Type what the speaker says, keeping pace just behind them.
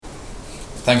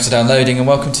Thanks for downloading and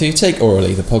welcome to Take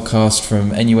Orally, the podcast from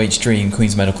NUH Dream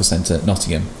Queen's Medical Centre,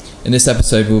 Nottingham. In this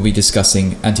episode we'll be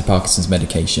discussing anti-Parkinson's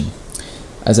medication.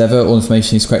 As ever, all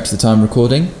information is correct to the time of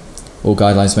recording. All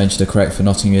guidelines mentioned are correct for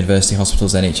Nottingham University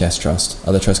Hospital's NHS Trust.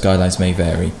 Other trust guidelines may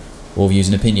vary. All views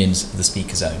and opinions of the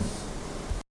speaker's own.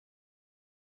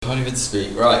 Can't even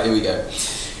speak. Right, here we go.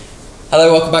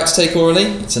 Hello, welcome back to Take Orally.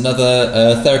 It's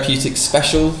another Therapeutics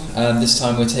special. This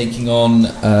time we're taking on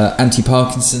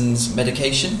anti-Parkinson's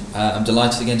medication. I'm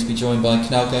delighted again to be joined by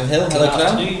Kunal Gohil. Hello,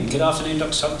 Kunal. Good afternoon,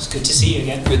 Dr. Thomas. Good to see you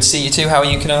again. Good to see you too. How are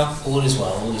you, Kunal? All is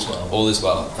well, all is well. All is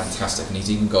well. Fantastic. And he's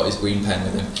even got his green pen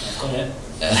with him. I've got it.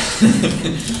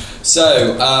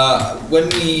 So, when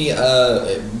we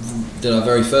did our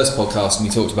very first podcast and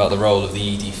we talked about the role of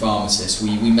the ED pharmacist,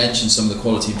 we mentioned some of the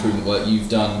quality improvement work you've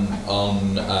done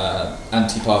on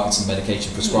anti-Parkinson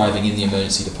medication prescribing in the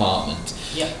emergency department,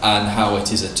 and how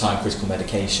it is a time-critical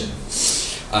medication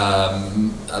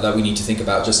that we need to think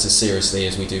about just as seriously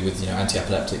as we do with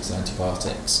anti-epileptics and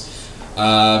antibiotics.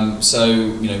 So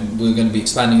we're going to be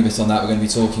expanding a bit on that. We're going to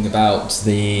be talking about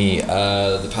the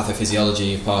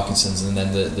pathophysiology of Parkinson's and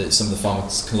then some of the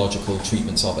pharmacological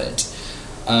treatments of it.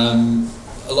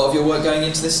 A lot of your work going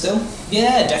into this still?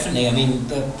 Yeah, definitely. I mean,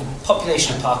 the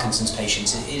population of Parkinson's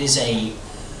patients, it is a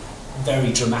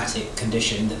very dramatic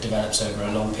condition that develops over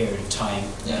a long period of time.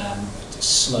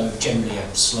 Generally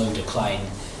a slow decline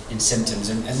in symptoms.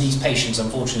 And these patients,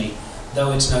 unfortunately,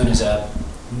 though it's known as a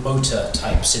motor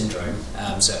type syndrome,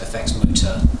 so it affects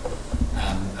motor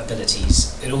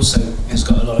abilities, it also has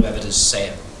got a lot of evidence to say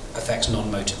it affects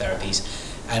non-motor therapies.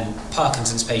 And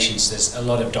Parkinson's patients, there's a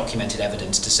lot of documented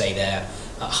evidence to say they're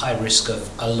at high risk of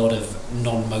a lot of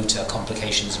non-motor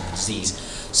complications of the disease.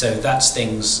 So that's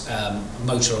things,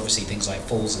 motor obviously things like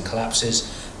falls and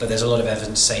collapses, but there's a lot of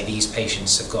evidence to say these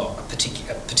patients have got a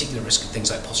particular risk of things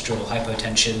like postural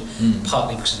hypotension,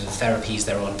 partly because of the therapies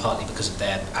they're on, partly because of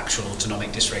their actual autonomic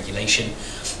dysregulation.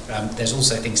 There's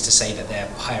also things to say that they're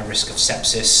higher risk of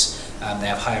sepsis, they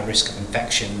have higher risk of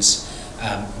infections,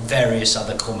 various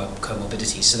other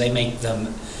comorbidities. So they make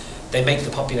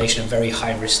the population a very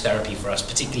high risk therapy for us,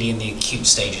 particularly in the acute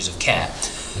stages of care.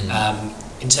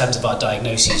 In terms of our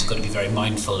diagnoses, we've got to be very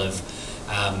mindful of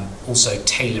also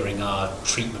tailoring our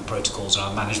treatment protocols and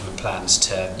our management plans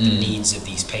to the needs of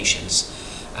these patients,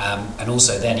 and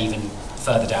also then even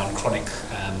further down chronic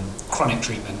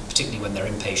treatment, particularly when they're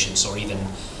inpatients or even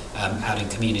out in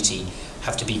community,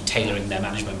 have to be tailoring their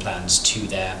management plans to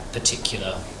their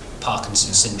particular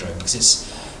Parkinson's syndrome, because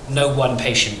no one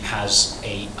patient has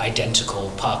a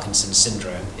identical Parkinson's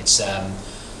syndrome. It's a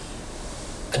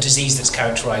disease that's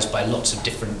characterized by lots of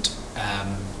different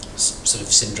sort of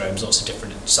syndromes, lots of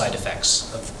different side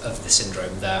effects of the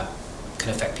syndrome that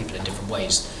can affect people in different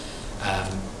ways,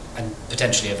 and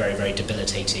potentially a very, very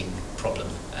debilitating problem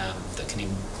that can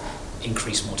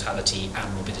increase mortality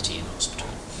and morbidity in hospital.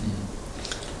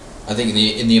 I think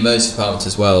in the emergency department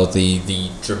as well, the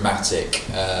dramatic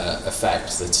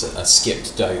effect that a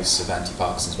skipped dose of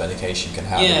anti-Parkinson's medication can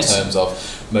have in terms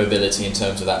of mobility, in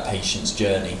terms of that patient's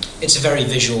journey. It's a very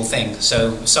visual thing.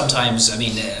 So sometimes, I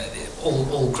mean,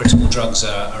 all critical drugs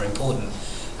are important,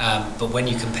 but when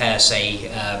you compare,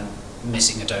 say,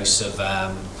 missing a dose of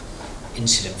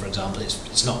insulin, for example,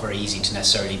 it's not very easy to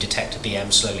necessarily detect a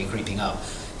BM slowly creeping up.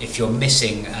 If you're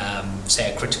missing,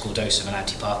 say, a critical dose of an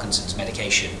anti-Parkinson's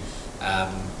medication,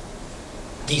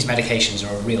 these medications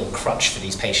are a real crutch for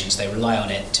these patients. They rely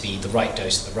on it to be the right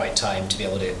dose at the right time to be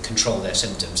able to control their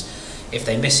symptoms. If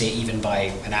they miss it even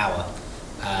by an hour,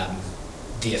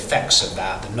 the effects of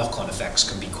that, the knock-on effects,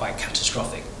 can be quite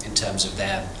catastrophic in terms of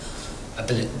their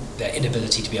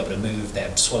inability to be able to move.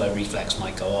 Their swallow reflex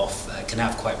might go off. It can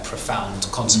have quite profound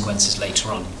consequences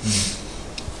later on.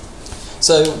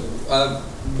 So,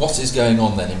 what is going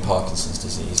on then in Parkinson's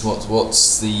disease?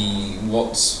 What's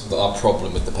our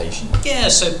problem with the patient? Yeah,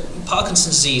 so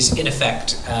Parkinson's disease, in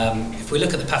effect, if we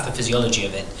look at the pathophysiology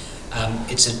of it,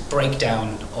 it's a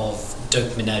breakdown of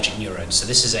dopaminergic neurons. So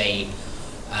this is a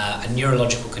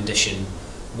neurological condition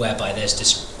whereby there's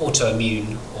this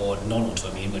autoimmune or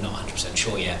non-autoimmune, we're not 100%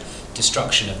 sure yet,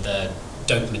 destruction of the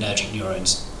dopaminergic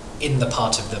neurons in the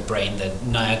part of the brain, the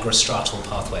nigrostriatal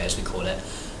pathway as we call it,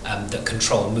 that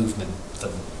control movement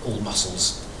for all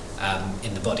muscles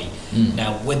in the body.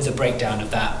 Now, with the breakdown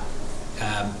of that,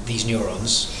 these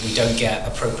neurons, we don't get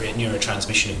appropriate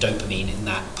neurotransmission of dopamine in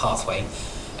that pathway,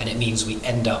 and it means we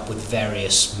end up with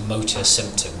various motor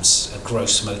symptoms,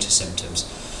 gross motor symptoms.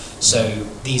 So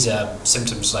these are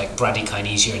symptoms like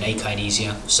bradykinesia and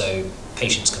akinesia, so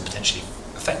patients can potentially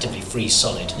effectively freeze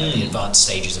solid at the advanced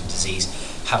stages of disease,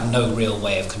 have no real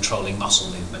way of controlling muscle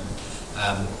movement.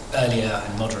 Earlier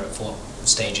and moderate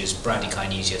stages,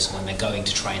 bradykinesia, so when they're going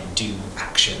to try and do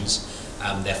actions,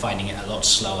 they're finding it a lot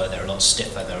slower, they're a lot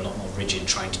stiffer, they're a lot more rigid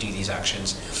trying to do these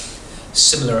actions.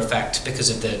 Similar effect because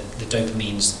of the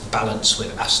dopamine's balance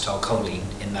with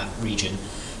acetylcholine in that region.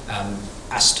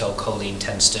 Acetylcholine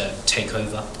tends to take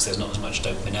over because there's not as much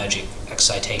dopaminergic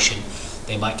excitation.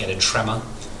 They might get a tremor,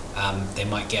 they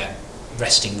might get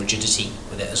resting rigidity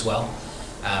with it as well.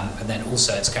 And then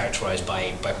also it's characterized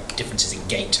by differences in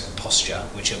gait and posture,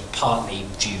 which are partly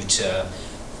due to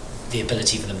the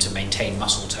ability for them to maintain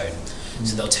muscle tone.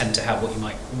 So they'll tend to have what you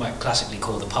might classically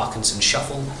call the Parkinson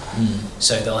shuffle.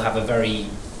 So they'll have a very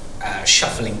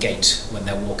shuffling gait when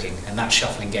they're walking, and that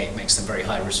shuffling gait makes them very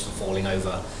high risk for falling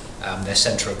over. Their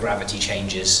center of gravity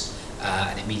changes,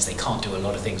 and it means they can't do a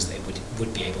lot of things they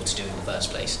would be able to do in the first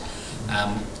place.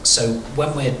 So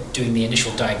when we're doing the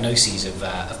initial diagnoses of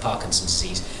Parkinson's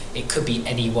disease, it could be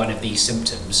any one of these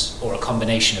symptoms or a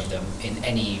combination of them in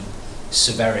any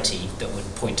severity that would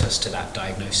point us to that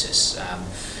diagnosis.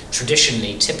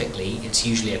 Traditionally, typically, it's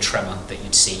usually a tremor that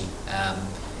you'd see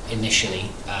initially,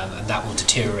 and that will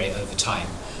deteriorate over time.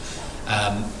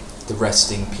 The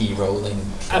resting P-rolling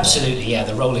tremor. Absolutely, yeah,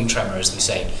 the rolling tremor, as we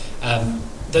say.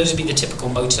 Those would be the typical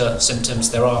motor symptoms.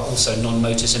 There are also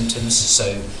non-motor symptoms,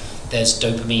 so there's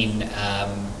dopamine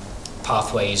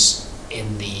pathways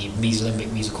in the mesolimbic,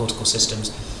 mesocortical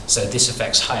systems, so this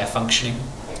affects higher functioning,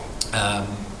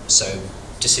 so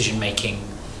decision making,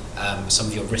 some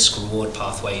of your risk-reward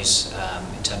pathways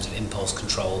in terms of impulse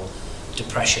control,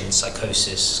 depression,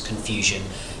 psychosis, confusion.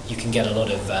 You can get a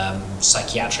lot of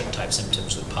psychiatric type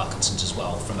symptoms with Parkinson's as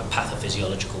well from a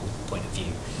pathophysiological point of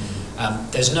view.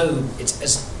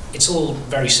 It's all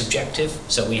very subjective,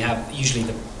 so we have usually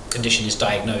the condition is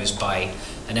diagnosed by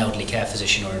an elderly care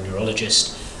physician or a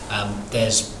neurologist.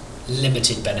 There's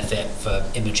limited benefit for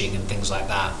imaging and things like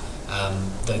that,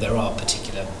 though there are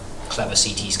particular clever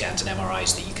CT scans and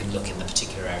MRIs that you can look in the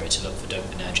particular area to look for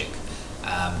dopaminergic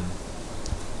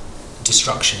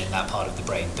destruction in that part of the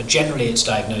brain. But generally it's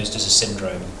diagnosed as a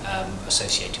syndrome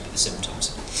associated with the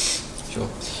symptoms. Sure.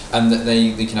 And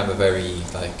they can have a very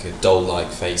a doll-like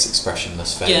face,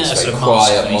 expressionless face, yeah, very sort of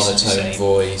quiet, face, monotone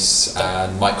voice,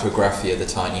 and micrographia, the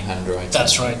tiny handwriting.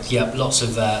 That's right. Yeah, lots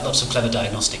of clever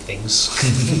diagnostic things.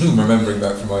 Remembering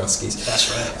back from my Oskies. That's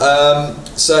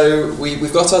right. So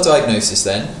we've got our diagnosis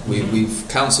then. We've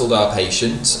counselled our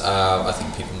patient. I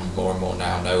think people more and more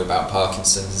now know about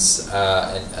Parkinson's,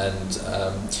 and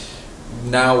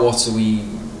now what are we?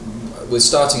 We're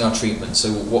starting our treatment, so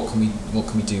what can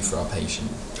we do for our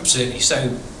patient? Absolutely.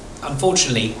 So,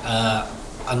 unfortunately,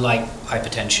 unlike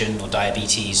hypertension or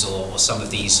diabetes or some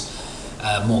of these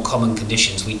more common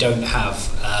conditions, we don't have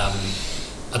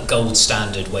a gold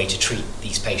standard way to treat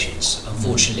these patients.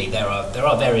 Unfortunately, there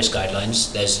are various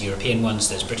guidelines. There's European ones,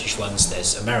 there's British ones,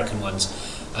 there's American ones,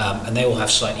 and they all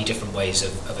have slightly different ways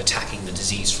of attacking the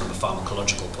disease from a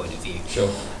pharmacological point of view. Sure.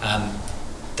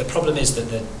 The problem is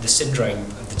that the syndrome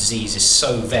of the disease is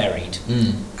so varied,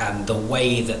 and the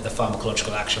way that the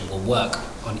pharmacological action will work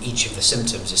on each of the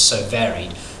symptoms is so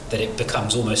varied that it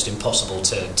becomes almost impossible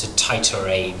to titre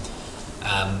a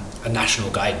national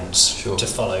guidance Sure. to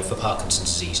follow for Parkinson's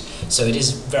disease. So it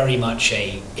is very much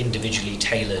a individually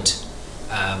tailored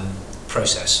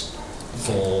process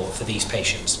for these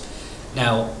patients.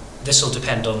 Now, this will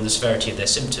depend on the severity of their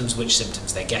symptoms, which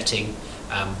symptoms they're getting,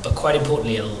 but quite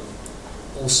importantly, it'll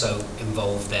also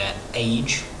involve their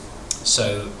age,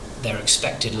 so their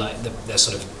expected their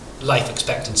sort of life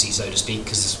expectancy, so to speak,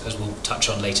 because as we'll touch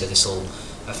on later, this will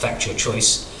affect your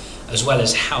choice, as well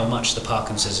as how much the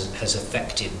Parkinson's has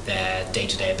affected their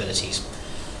day-to-day abilities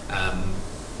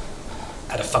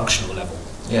at a functional level.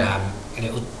 Yeah. And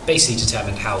it will basically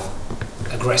determine how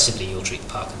aggressively you'll treat the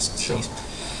Parkinson's Sure. disease.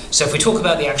 So if we talk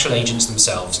about the actual agents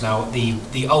themselves, now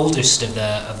the oldest of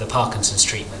the Parkinson's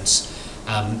treatments,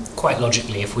 quite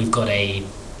logically, if we've got a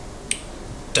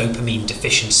dopamine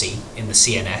deficiency in the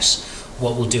CNS,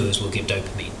 what we'll do is we'll give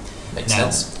dopamine. Makes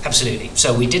sense. Absolutely.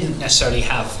 So we didn't necessarily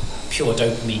have pure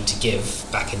dopamine to give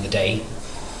back in the day,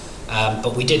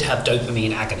 but we did have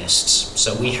dopamine agonists.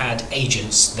 So we had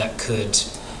agents that could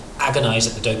agonize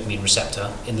at the dopamine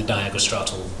receptor in the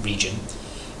nigrostriatal region,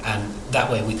 and that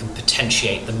way we can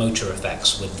potentiate the motor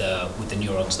effects with the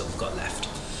neurons that we've got left.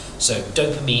 So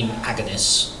dopamine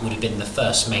agonists would have been the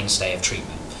first mainstay of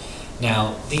treatment.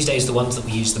 Now, these days the ones that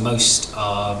we use the most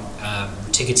are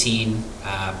rotigotine,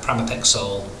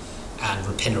 pramipexole, and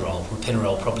ropinirole.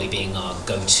 Ropinirole probably being our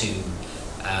go-to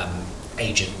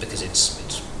agent because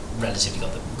it's relatively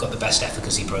got the best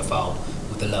efficacy profile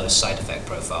with the lowest side effect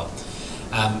profile.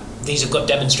 These have got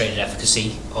demonstrated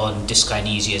efficacy on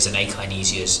dyskinesias and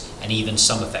achynesias, and even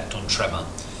some effect on tremor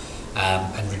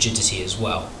and rigidity as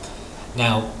well.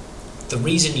 Now, the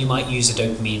reason you might use a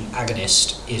dopamine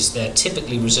agonist is they're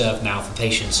typically reserved now for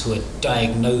patients who are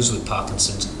diagnosed with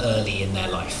Parkinson's early in their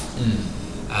life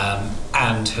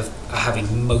and are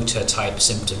having motor type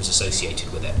symptoms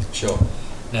associated with it. Sure.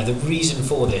 Now, the reason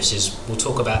for this is, we'll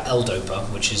talk about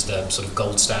L-DOPA, which is the sort of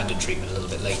gold standard treatment, a little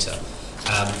bit later.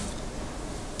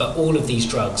 But all of these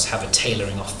drugs have a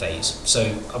tailoring off phase. So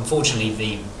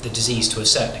unfortunately, the disease to a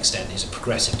certain extent is a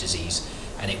progressive disease,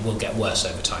 and it will get worse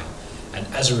over time. And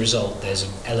as a result, there's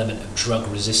an element of drug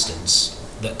resistance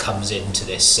that comes into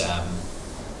this,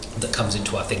 that comes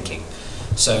into our thinking.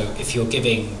 So if you're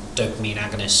giving dopamine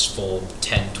agonists for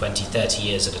 10, 20, 30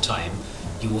 years at a time,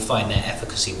 you will find their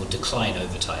efficacy will decline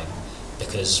over time,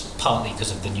 partly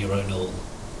because of the neuronal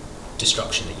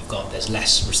destruction that you've got. There's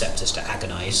less receptors to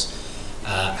agonize,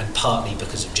 and partly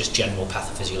because of just general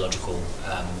pathophysiological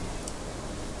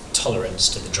tolerance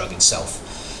to the drug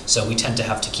itself. So we tend to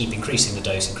have to keep increasing the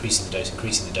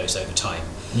dose over time.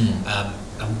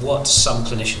 And what some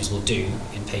clinicians will do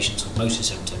in patients with motor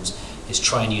symptoms is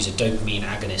try and use a dopamine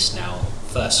agonist now,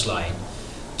 first line,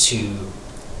 to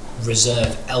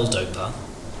reserve L-DOPA,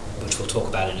 which we'll talk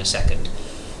about in a second,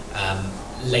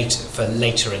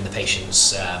 later in the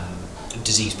patient's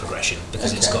disease progression,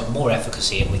 because it's got more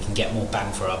efficacy and we can get more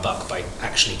bang for our buck by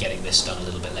actually getting this done a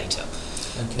little bit later.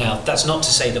 Okay. Now, that's not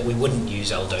to say that we wouldn't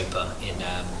use L-DOPA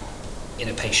in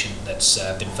a patient that's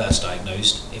been first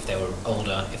diagnosed. If they were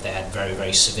older, if they had very,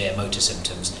 very severe motor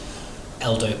symptoms,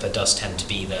 L-DOPA does tend to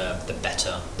be the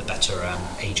better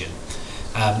agent.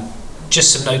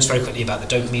 Just some notes very quickly about the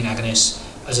dopamine agonists.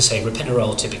 As I say,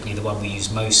 ropinirole typically the one we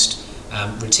use most.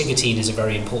 Rotigotine is a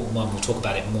very important one. We'll talk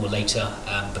about it more later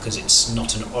because it's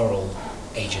not an oral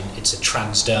agent, it's a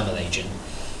transdermal agent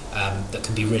that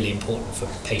can be really important for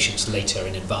patients later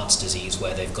in advanced disease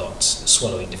where they've got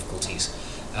swallowing difficulties.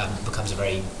 Becomes a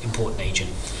very important agent.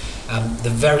 The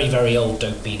very, very old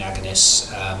dopamine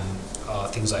agonists are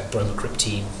things like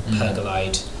bromocriptine,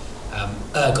 pergolide,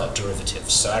 ergot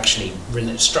derivatives, so actually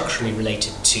structurally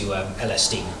related to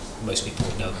LSD, most people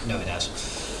would know it as.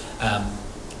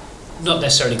 Not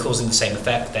necessarily causing the same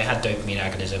effect. They had dopamine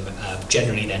agonism.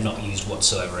 Generally, they're not used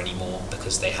whatsoever anymore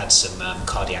because they had some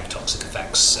cardiac toxic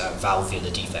effects,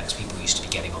 valvular defects people used to be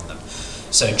getting on them.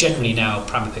 So generally now,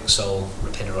 pramipixole,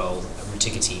 ropinirole,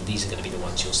 rotigotine, these are going to be the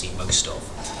ones you'll see most of.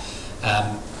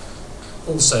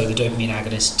 Also, the dopamine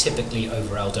agonists, typically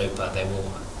over L-DOPA, they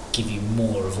will give you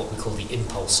more of what we call the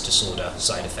impulse disorder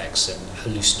side effects and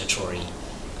hallucinatory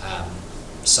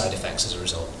side effects as a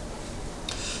result.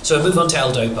 So I move on to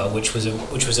L-DOPA, which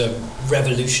was a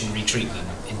revolutionary treatment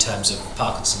in terms of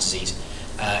Parkinson's disease.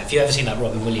 If you've ever seen that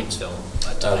Robin Williams film,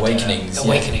 Awakenings.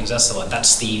 Awakenings, that's the one.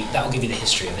 That will give you the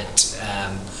history of it.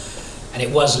 And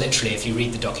it was literally, if you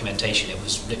read the documentation, it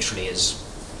was literally as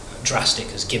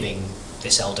drastic as giving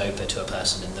this L-DOPA to a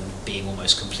person and them being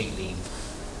almost completely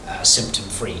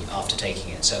symptom-free after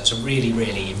taking it. So it's a really,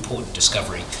 really important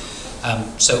discovery.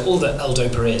 So all that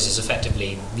L-DOPA is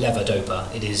effectively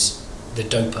levodopa. It is the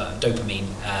dopamine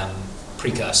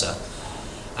precursor,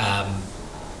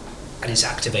 and it's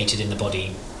activated in the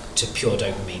body to pure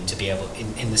dopamine to be able,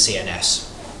 in the CNS,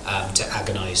 to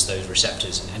agonize those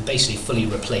receptors and basically fully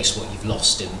replace what you've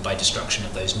lost by destruction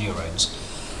of those neurons.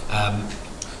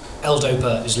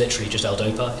 L-DOPA is literally just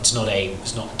L-DOPA.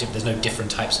 There's no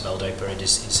different types of L-DOPA.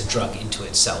 It's a drug into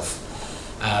itself.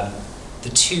 The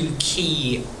two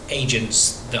key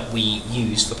agents that we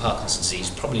use for Parkinson's disease,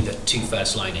 probably the two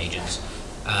first line agents,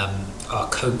 are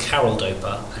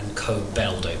co-Carol-DOPA and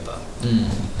co-Bell-DOPA.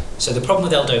 So the problem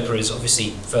with L-DOPA is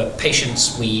obviously for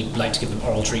patients we like to give them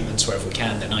oral treatments wherever we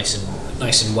can. They're nice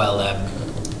and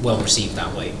well received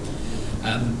that way.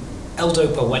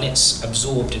 L-DOPA, when it's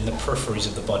absorbed in the peripheries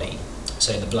of the body,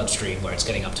 so in the bloodstream where it's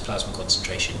getting up to plasma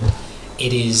concentration,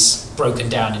 it is broken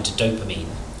down into dopamine,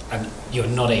 and you're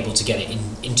not able to get it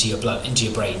into your blood, into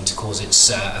your brain, to cause its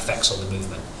effects on the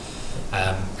movement.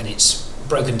 And it's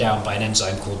broken down by an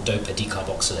enzyme called dopa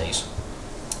decarboxylase.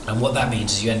 And what that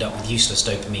means is you end up with useless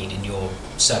dopamine in your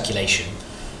circulation,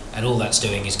 and all that's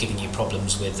doing is giving you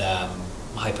problems with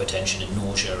hypotension and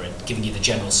nausea and giving you the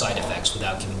general side effects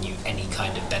without giving you any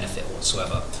kind of benefit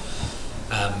whatsoever.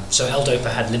 So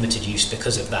L-DOPA had limited use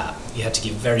because of that. You had to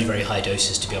give very, very high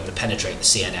doses to be able to penetrate the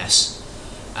CNS.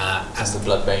 As the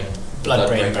blood-brain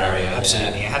barrier,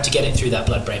 absolutely. I had to get it through that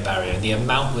blood-brain barrier, and the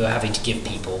amount we were having to give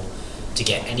people to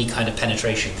get any kind of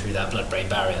penetration through that blood-brain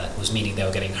barrier was meaning they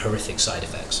were getting horrific side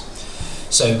effects.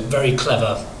 So very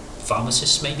clever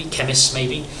pharmacists, maybe chemists,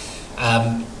 maybe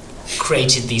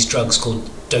created these drugs called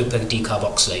dopa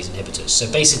decarboxylase inhibitors. So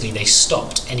basically they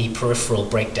stopped any peripheral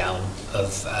breakdown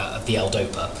of the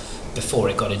L-dopa before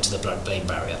it got into the blood-brain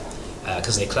barrier,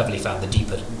 because they cleverly found the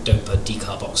dopa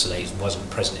decarboxylase wasn't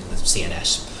present in the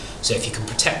CNS. So if you can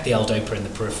protect the L-dopa in the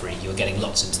periphery, you're getting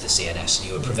lots into the CNS and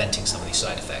you're preventing some of these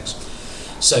side effects.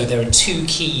 So there are two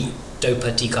key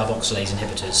dopa decarboxylase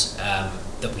inhibitors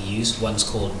that we use. One's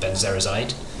called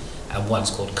benzerazide and one's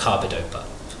called carbidopa.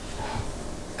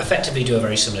 Effectively do a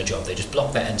very similar job. They just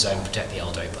block that enzyme and protect the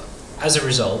L-dopa. As a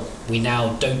result, we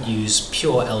now don't use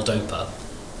pure L-dopa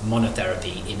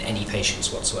monotherapy in any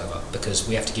patients whatsoever, because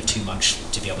we have to give too much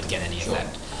to be able to get any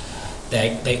effect.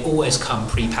 They always come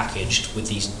pre-packaged with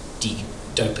these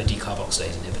dopa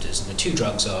decarboxylase inhibitors, and the two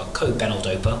drugs are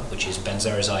co-beneldopa, which is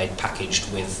benzerazide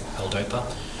packaged with L-dopa,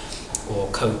 or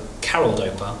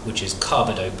co-caroldopa, which is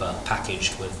carbidopa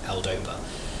packaged with L-dopa.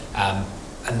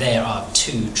 And there are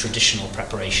two traditional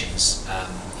preparations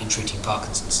in treating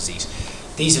Parkinson's disease.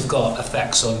 These have got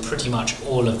effects on pretty much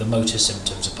all of the motor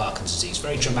symptoms of Parkinson's disease,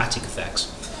 very dramatic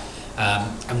effects.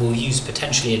 And we'll use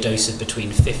potentially a dose of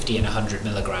between 50 and 100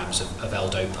 milligrams of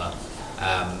L-dopa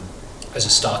as a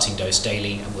starting dose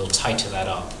daily, and we'll titrate that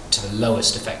up to the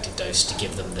lowest effective dose to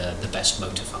give them the best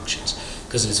motor functions.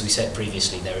 Because as we said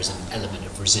previously, there is an element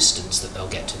of resistance that they'll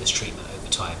get to this treatment over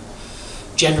time.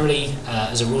 Generally,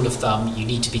 as a rule of thumb, you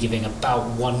need to be giving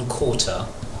about 1/4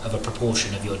 of a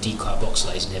proportion of your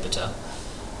decarboxylase inhibitor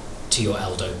to your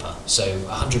L-dopa. So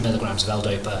 100 milligrams of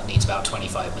L-dopa needs about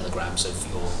 25 milligrams of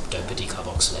your dopa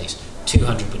decarboxylase.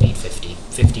 200 would need 50,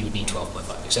 50 would need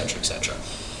 12.5, etc., etc.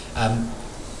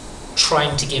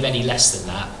 Trying to give any less than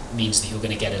that means that you're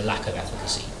going to get a lack of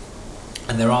efficacy.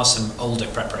 And there are some older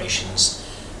preparations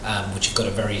which have got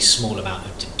a very small amount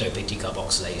of dopa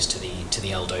decarboxylase to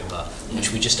the L-dopa,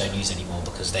 which we just don't use anymore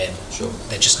because they're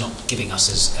just not giving us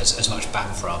as much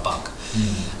bang for our buck.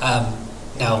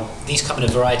 Now, these come in a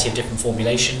variety of different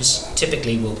formulations.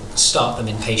 Typically, we'll start them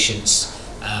in patients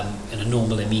in a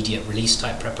normal immediate release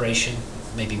type preparation,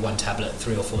 maybe 1 tablet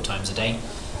 3 or 4 times a day.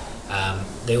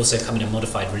 They also come in a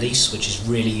modified release, which is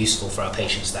really useful for our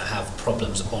patients that have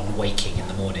problems on waking in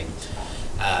the morning,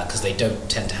 because they don't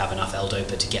tend to have enough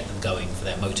L-dopa to get them going for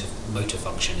their motor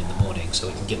function in the morning. So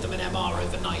we can give them an MR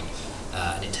overnight,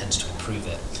 and it tends to improve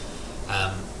it.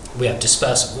 We have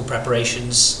dispersible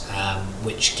preparations,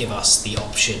 which give us the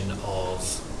option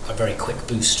of a very quick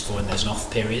boost for when there's an off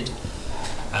period.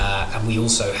 And we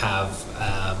also have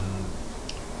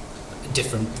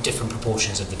different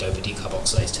proportions of the dopa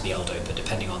decarboxylase to the L-dopa,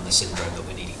 depending on the syndrome that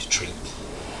we're needing to treat.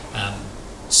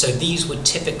 So these would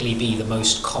typically be the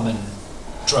most common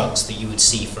drugs that you would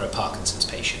see for a Parkinson's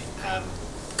patient.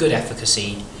 Good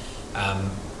efficacy,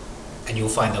 and you'll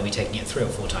find they'll be taking it 3 or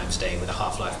 4 times a day with a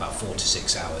half-life about 4 to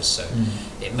 6 hours, so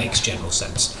it makes general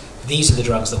sense. These are the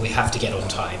drugs that we have to get on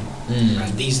time,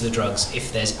 and these are the drugs,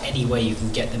 if there's any way you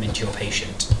can get them into your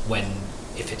patient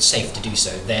if it's safe to do so,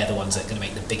 they're the ones that are going to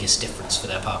make the biggest difference for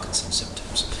their Parkinson's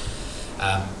symptoms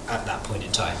at that point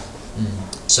in time.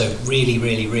 So really,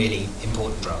 really, really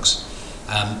important drugs.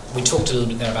 We talked a little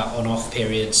bit there about on-off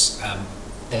periods.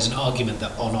 There's an argument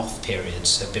that on-off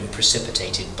periods have been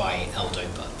precipitated by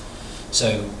L-dopa.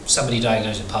 So somebody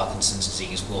diagnosed with Parkinson's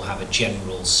disease will have a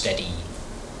general steady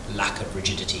lack of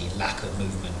rigidity, lack of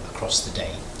movement across the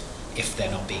day if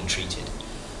they're not being treated.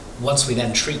 Once we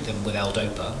then treat them with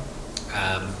L-dopa,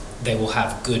 they will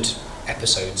have good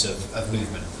episodes of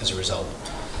movement as a result.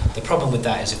 The problem with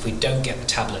that is if we don't get the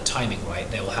tablet timing right,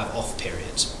 they will have off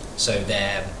periods. So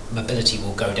their mobility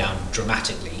will go down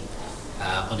dramatically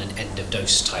on an end of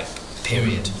dose type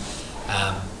period.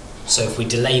 So if we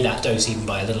delay that dose even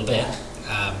by a little bit,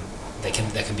 there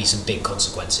can be some big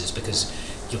consequences, because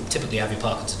you'll typically have your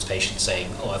Parkinson's patient saying,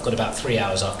 I've got about 3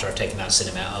 hours after I've taken that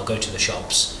Cinemet, I'll go to the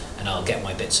shops and I'll get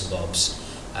my bits and bobs,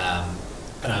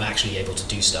 and I'm actually able to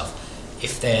do stuff.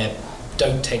 If they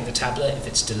don't take the tablet, if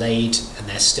it's delayed and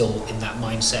they're still in that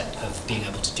mindset of being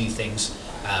able to do things,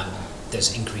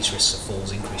 there's increased risks of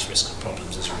falls, increased risk of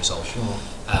problems as a result.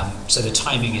 So the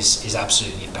timing is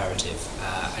absolutely imperative,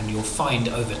 and you'll find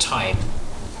over time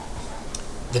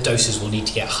the doses will need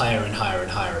to get higher and higher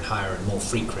and higher and higher and more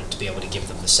frequent to be able to give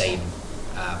them the same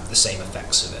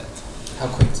effects of it. How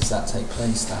quick does that take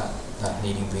place, that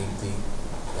needing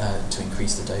to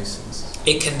increase the doses?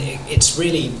 It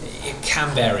can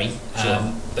vary,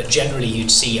 but generally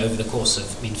you'd see over the course of,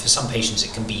 for some patients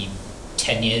it can be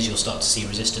 10 years you'll start to see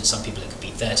resistance, some people it could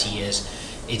be 30 years,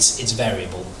 it's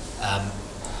variable.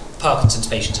 Parkinson's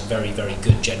patients are very, very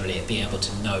good generally at being able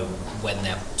to know when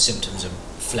their symptoms are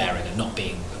flaring and not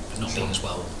being as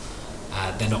well,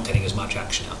 they're not getting as much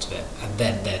action out of it, and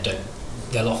then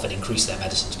they'll often increase their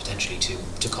medicines potentially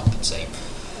to compensate.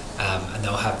 And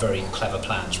they'll have very clever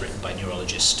plans written by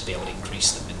neurologists to be able to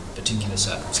increase them in particular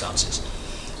circumstances.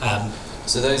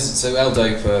 So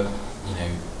L-DOPA,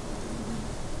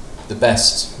 the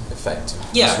best effect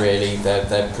is really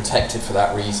they're protected for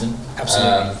that reason.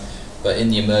 Absolutely. But in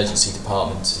the emergency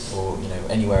department or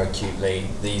anywhere acutely,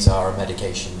 these are a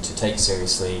medication to take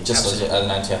seriously, just as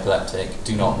an anti-epileptic.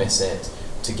 Do not miss it.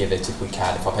 To give it if we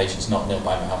can. If our patient's not nil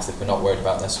by mouth, if we're not worried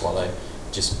about their swallow,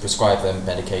 just prescribe them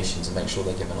medications and make sure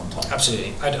they're given on time.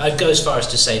 Absolutely. I'd go as far as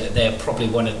to say that they're probably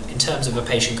in terms of a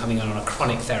patient coming on a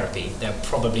chronic therapy, they're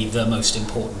probably the most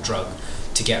important drug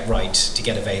to get right, to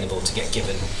get available, to get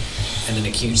given in an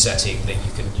acute setting that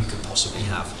you can possibly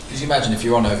have. Because you imagine if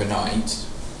you're on overnight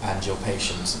and your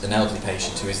patient, an elderly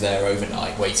patient who is there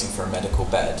overnight waiting for a medical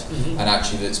bed, and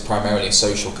actually that's primarily a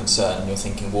social concern, and you're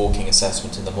thinking walking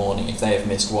assessment in the morning, if they have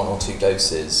missed 1 or 2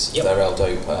 doses of their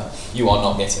L-DOPA, you are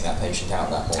not getting that patient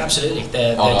out that morning. Absolutely.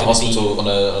 They're on a hospital, on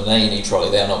an A&E trolley,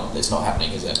 it's not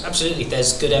happening, is it? Absolutely.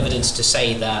 There's good evidence to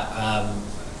say that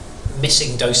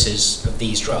missing doses of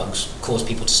these drugs cause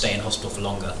people to stay in hospital for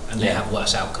longer, and they have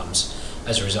worse outcomes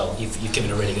as a result. You've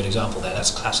given a really good example there. That's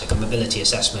classic. A mobility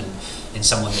assessment in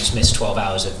someone that's missed 12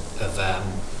 hours of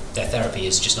their therapy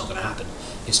is just not going to happen.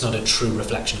 It's not a true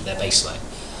reflection of their baseline,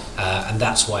 and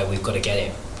that's why we've got to get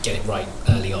it right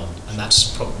early on. And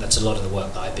that's a lot of the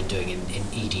work that I've been doing in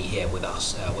ED here with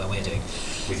us, where we're doing.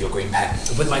 With your green pen.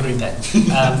 With my green pen.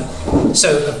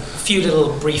 So a few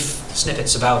little brief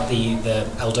snippets about the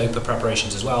L-DOPA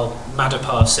preparations as well.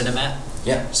 Madapar Sinemet.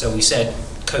 Yeah. So we said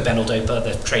cobenl-DOPA,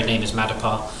 the trade name is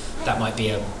Madapar. That might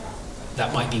be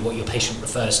what your patient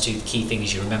refers to. The key thing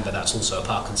is you remember that's also a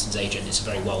Parkinson's agent. It's a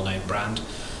very well-known brand.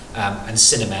 And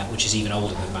Sinemet, which is even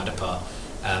older than Madapar,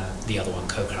 the other one,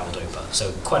 cobenl-DOPA.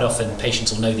 So quite often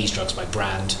patients will know these drugs by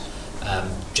brand.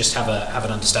 Just have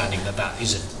an understanding that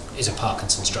is a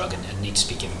Parkinson's drug and needs to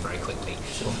be given very quickly.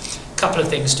 Sure. A couple of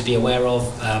things to be aware of.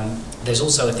 There's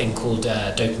also a thing called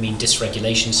dopamine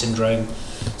dysregulation syndrome.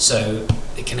 So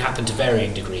it can happen to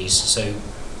varying degrees. So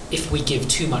if we give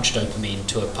too much dopamine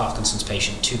to a Parkinson's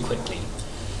patient too quickly,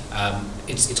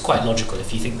 it's quite logical.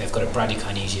 If you think they've got a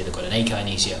bradykinesia, they've got an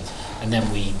akinesia, and then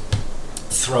we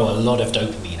throw a lot of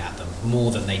dopamine at them,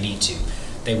 more than they need to,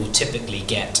 they will typically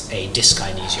get a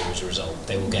dyskinesia as a result.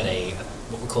 They will get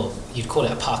you'd call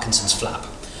it a Parkinson's flap.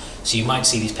 So you might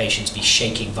see these patients be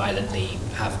shaking violently,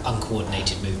 have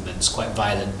uncoordinated movements, quite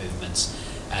violent movements.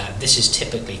 This is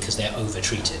typically because they're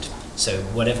over-treated. So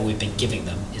whatever we've been giving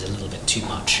them is a little bit too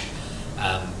much.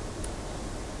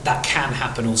 That can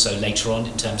happen also later on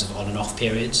in terms of on and off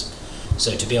periods.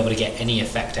 So to be able to get any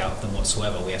effect out of them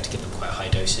whatsoever, we have to give them quite high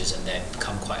doses, and they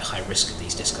become quite high risk of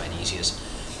these dyskinesias.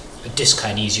 A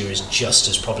dyskinesia is just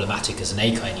as problematic as an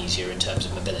akinesia in terms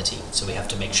of mobility, so we have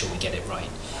to make sure we get it right.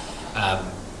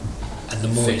 And the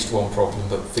more fixed one problem,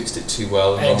 but fixed it too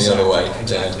well and gone the other way.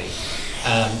 Exactly.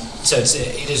 So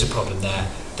it is a problem there.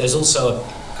 There's also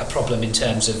a problem in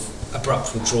terms of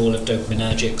abrupt withdrawal of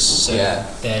dopaminergics. So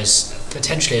there's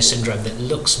potentially a syndrome that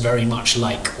looks very much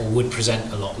like, or would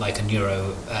present a lot like, a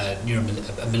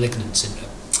malignant syndrome.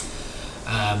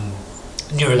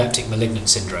 Neuroleptic malignant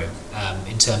syndrome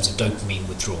in terms of dopamine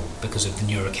withdrawal because of the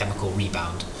neurochemical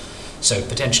rebound. So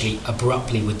potentially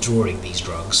abruptly withdrawing these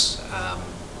drugs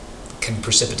can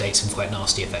precipitate some quite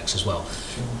nasty effects as well.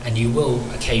 Sure. And you will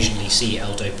occasionally see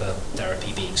L-DOPA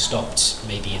therapy being stopped,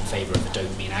 maybe in favour of a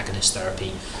dopamine agonist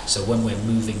therapy. So when we're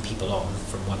moving people on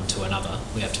from one to another,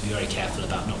 we have to be very careful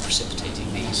about not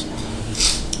precipitating these.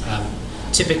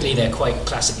 Typically, they're quite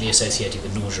classically associated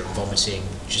with nausea and vomiting,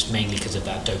 just mainly because of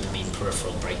that dopamine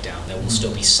peripheral breakdown. There will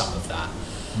still be some of that.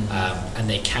 And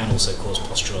they can also cause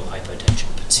postural hypotension,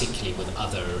 particularly with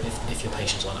if your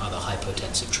patient's on other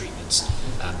hypotensive treatments.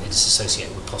 It's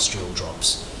associated with postural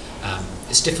drops.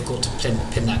 It's difficult to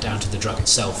pin that down to the drug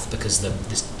itself because the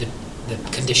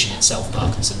condition itself,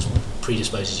 Parkinson's,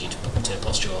 predisposes you to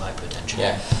postural hypotension.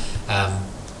 Yeah.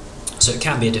 So it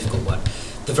can be a difficult one.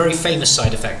 The very famous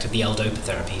side effect of the L-DOPA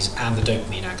therapies and the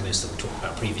dopamine agonists that we talked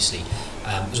about previously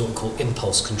is what we call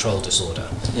impulse control disorder.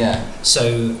 Yeah.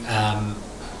 So,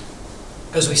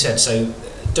 as we said,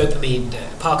 dopamine,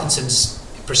 Parkinson's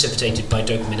precipitated by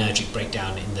dopaminergic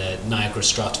breakdown in the Niagara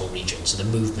striatal region, so the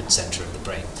movement center of the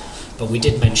brain. But we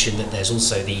did mention that there's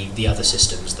also the other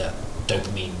systems that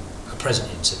dopamine are present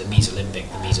in, so the mesolimbic,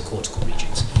 the mesocortical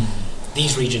regions.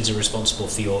 These regions are responsible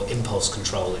for your impulse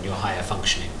control and your higher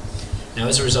functioning. Now,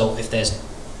 as a result, if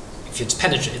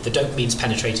the dopamine's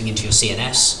penetrating into your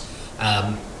CNS,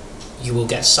 you will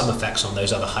get some effects on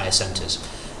those other higher centers.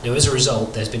 Now, as a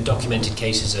result, there's been documented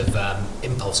cases of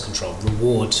impulse control,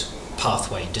 reward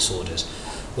pathway disorders,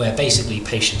 where basically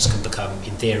patients can become,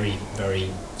 in theory,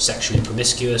 very sexually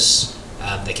promiscuous.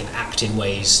 They can act in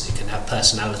ways, it can have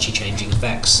personality changing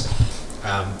effects.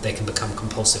 They can become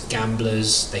compulsive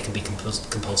gamblers, they can be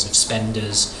compulsive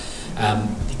spenders.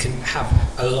 You can have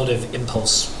a lot of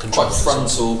impulse control. Quite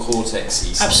frontal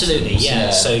cortex-y. Absolutely, yeah.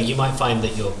 So you might find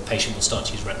that your patient will start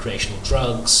to use recreational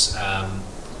drugs,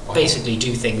 basically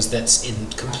do things that's in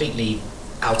completely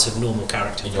out of normal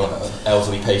character. In your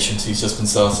elderly patient who's just been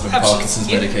started on Parkinson's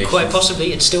medication. Quite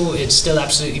possibly, it's still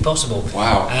absolutely possible.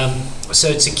 Wow. So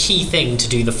it's a key thing to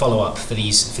do the follow-up for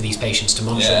these patients, to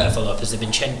monitor their follow-up. Has there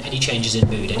been any changes in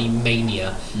mood, any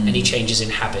mania, any changes in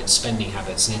habits, spending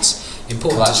habits, and it's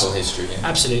important. Collateral history. Yeah.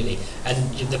 Absolutely,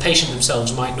 and the patient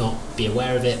themselves might not be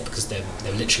aware of it because they're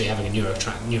literally having a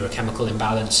neurochemical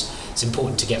imbalance. It's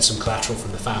important to get some collateral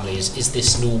from the family. Is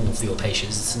this normal for your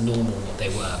patient? Is this normal what they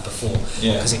were before?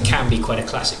 Because it can be quite a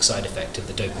classic side effect of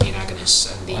the dopamine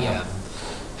agonists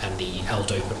and the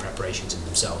L-DOPA preparations in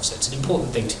themselves. So it's an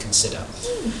important thing to consider.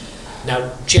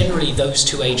 Now, generally, those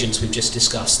two agents we've just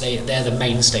discussed, they're the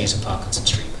mainstays of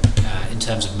Parkinson's treatment in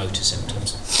terms of motor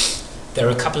symptoms. There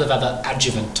are a couple of other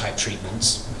adjuvant type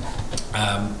treatments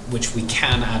which we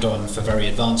can add on for very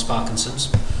advanced Parkinson's,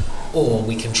 or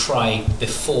we can try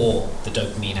before the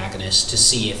dopamine agonist to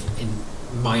see if in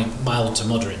mild to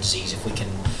moderate disease, if we can,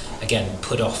 again,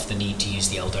 put off the need to use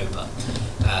the L-DOPA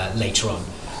later on.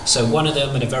 So one of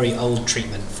them, and a very old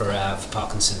treatment for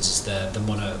Parkinson's, is the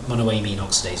monoamine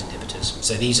oxidase inhibitors.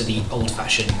 So these are the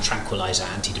old-fashioned tranquilizer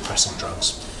antidepressant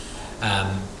drugs.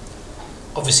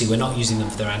 Obviously, we're not using them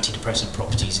for their antidepressant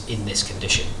properties in this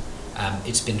condition.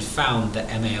 It's been found that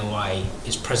MAOI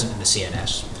is present in the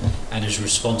CNS and is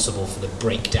responsible for the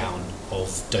breakdown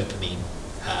of dopamine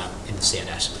in the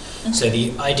CNS. So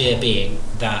the idea being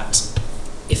that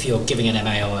if you're giving an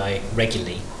MAOI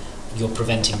regularly, you're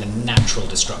preventing the natural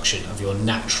destruction of your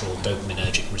natural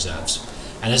dopaminergic reserves.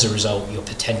 And as a result, you're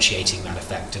potentiating that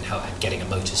effect and getting a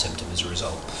motor symptom as a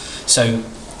result. So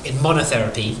in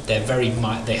monotherapy, they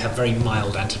have very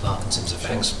mild anti-Parkinson's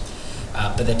effects.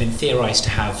 But they've been theorized to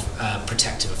have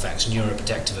protective effects,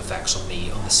 neuroprotective effects on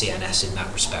the CNS in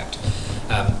that respect.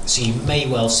 So you may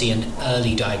well see an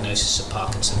early diagnosis of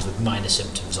Parkinson's with minor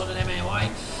symptoms on an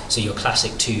MAOI. So your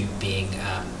classic two being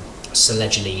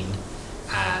selegiline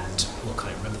and, well,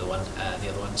 can't remember the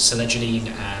other one, selegiline,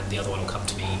 and the other one will come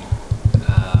to me,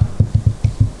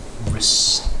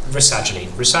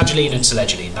 risagiline and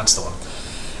selegiline, that's the one.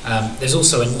 There's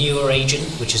also a newer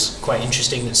agent, which is quite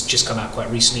interesting, that's just come out quite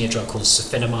recently, a drug called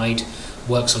safinamide,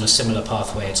 works on a similar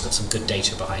pathway. It's got some good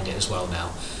data behind it as well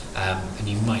now. And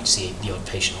you might see the odd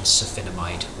patient on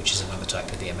safinamide, which is another type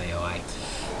of the MAOI.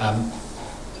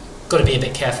 Got to be a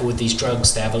bit careful with these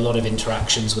drugs. They have a lot of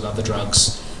interactions with other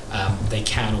drugs. They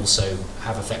can also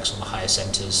have effects on the higher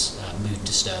centres, mood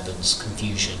disturbance,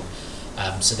 confusion.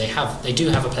 So they do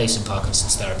have a place in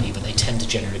Parkinson's therapy, but they tend to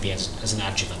generally be as an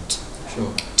adjuvant.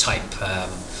 Sure. Type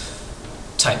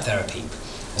therapy.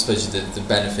 I suppose the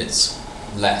benefits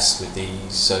less with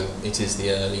these, so it is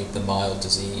the mild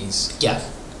disease. Yeah.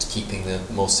 Keeping the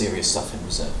more serious stuff in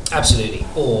reserve. Absolutely.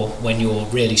 Or when you're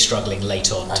really struggling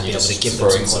late on, to be able to give them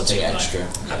some quality of life. Yeah.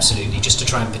 Absolutely, just to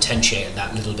try and potentiate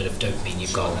that little bit of dopamine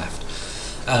you've got left.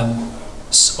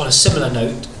 On a similar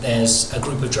note, there's a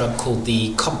group of drug called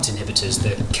the COMT inhibitors,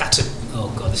 the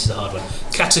this is a hard one,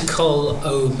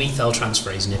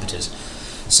 catechol-O-methyltransferase inhibitors.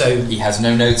 So he has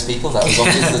no notes, people. That was off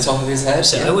the top of his head.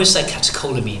 So I always say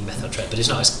catecholamine methyltransferase, but it's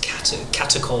not, it's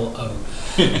catechol-O.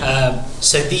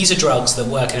 So these are drugs that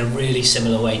work in a really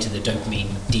similar way to the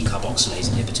dopamine decarboxylase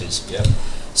inhibitors. Yep.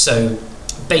 So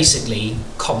basically,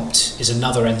 COMT is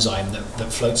another enzyme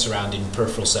that floats around in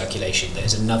peripheral circulation. That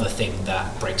is another thing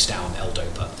that breaks down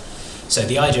L-DOPA. So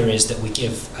the idea is that we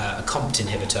give a COMT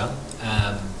inhibitor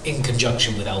in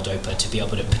conjunction with L-DOPA to be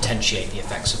able to potentiate the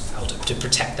effects of L-DOPA, to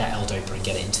protect that L-DOPA and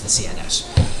get it into the CNS.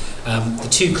 The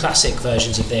two classic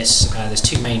versions of this, there's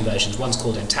two main versions. One's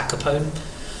called entacapone.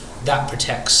 That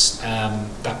protects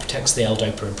the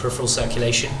L-DOPA in peripheral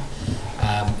circulation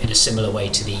in a similar way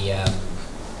to the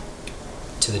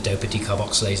DOPA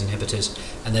decarboxylase inhibitors.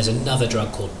 And there's another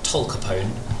drug called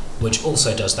tolcapone, which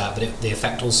also does that, but the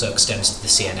effect also extends to the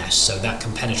CNS, so that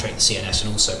can penetrate the CNS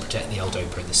and also protect the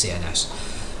L-DOPA in the CNS.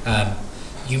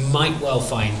 You might well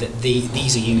find that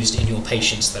these are used in your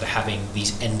patients that are having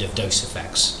these end-of-dose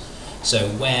effects. So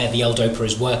where the L-DOPA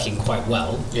is working quite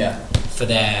well for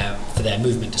their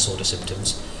movement disorder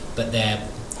symptoms, but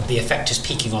the effect is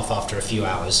peaking off after a few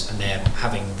hours and they're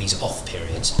having these off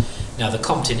periods. Now the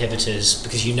COMT inhibitors,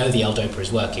 because you know the L-DOPA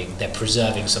is working, they're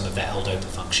preserving some of their L-DOPA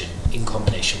function in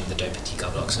combination with the DOPA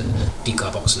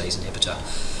decarboxylase inhibitor.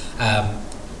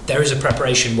 There is a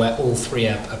preparation where all three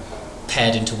are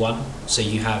paired into one. So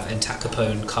you have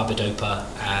entacapone, carbidopa,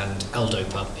 and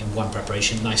L-dopa in one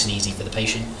preparation, nice and easy for the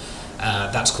patient.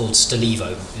 That's called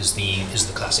Stalevo, is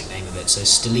the classic name of it. So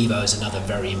Stalevo is another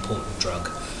very important drug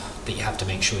that you have to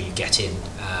make sure you get in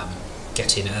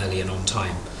early and on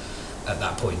time at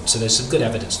that point. So there's some good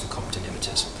evidence for COMT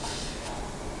inhibitors.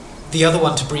 The other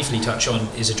one to briefly touch on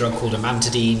is a drug called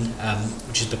amantadine,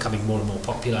 which is becoming more and more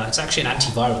popular. It's actually an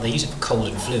antiviral. They use it for cold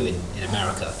and flu in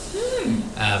America.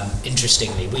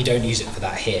 Interestingly, we don't use it for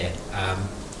that here.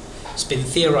 It's been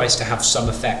theorized to have some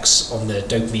effects on the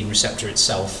dopamine receptor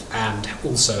itself and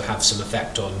also have some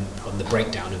effect on the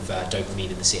breakdown of dopamine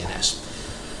in the CNS.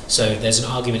 So there's an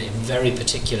argument in very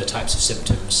particular types of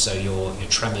symptoms, so your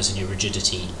tremors and your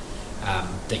rigidity,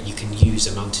 that you can use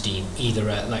amantadine either,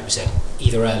 like we said,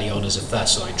 either early on as a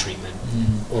first-line treatment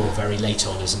or very late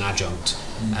on as an adjunct,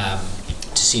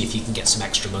 to see if you can get some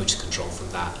extra motor control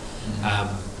from that.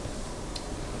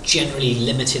 Generally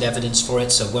limited evidence for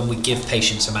it, so when we give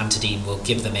patients amantadine, we'll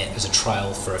give them it as a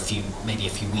trial for maybe a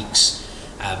few weeks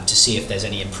to see if there's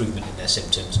any improvement in their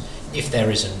symptoms. If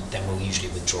there isn't, then we'll usually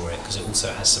withdraw it because it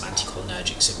also has some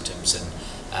anticholinergic symptoms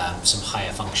and some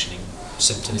higher functioning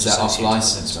symptoms. Is that off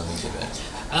license when we give it?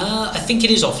 I think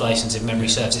it is off license if memory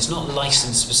serves. It's not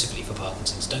licensed specifically for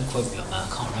Parkinson's. Don't quote me on that.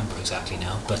 I can't remember exactly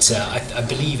now, but I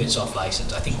believe it's off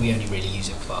license. I think we only really use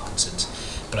it for Parkinson's,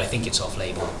 but I think it's off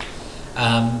label.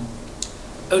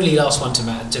 Only last one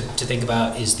to think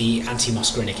about is the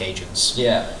anti-muscarinic agents.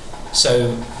 Yeah.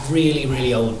 So really,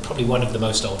 really old, probably one of the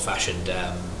most old-fashioned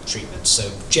treatments. So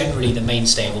generally the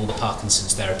mainstay of all the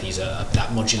Parkinson's therapies are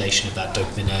that modulation of that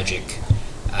dopaminergic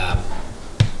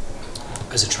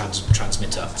as a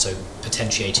transmitter, so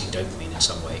potentiating dopamine in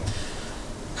some way.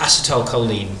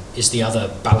 Acetylcholine is the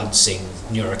other balancing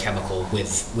neurochemical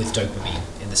with dopamine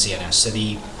in the CNS. So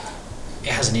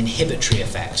it has an inhibitory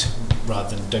effect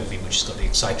rather than dopamine, which has got the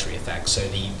excitatory effect. So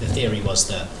the theory was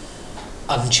that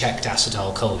unchecked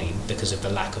acetylcholine, because of the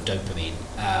lack of dopamine,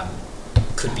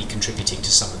 could be contributing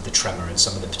to some of the tremor and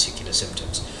some of the particular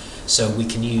symptoms. So we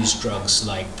can use drugs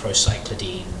like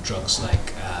procyclidine, drugs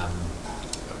like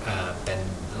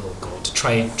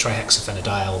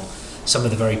trihexyphenidyl, some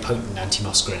of the very potent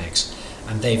antimuscarinics,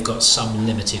 and they've got some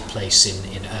limited place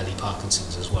in early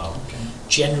Parkinson's as well. Okay.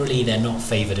 Generally, they're not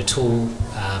favoured at all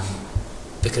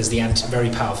because the very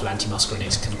powerful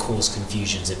antimuscarinics can cause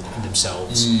confusions in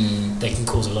themselves. They can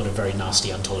cause a lot of very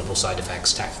nasty, intolerable side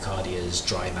effects: tachycardias,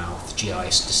 dry mouth, GI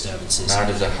disturbances.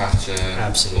 Mad as a hatter.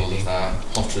 Absolutely. All of that.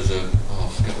 Hot as a, I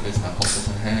forget what it is now. Hot as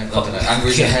a hair. I don't know. Angry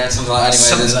as a hair. Something like that. Anyway,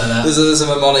 something like that. There's a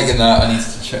mnemonic in that. I need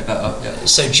to check that up. Yeah.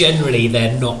 So generally,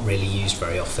 they're not really used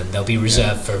very often. They'll be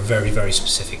reserved for a very, very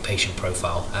specific patient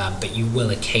profile, but you will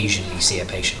occasionally see a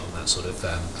patient on that sort of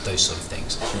those sort of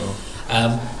things.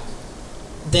 Sure.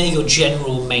 They're your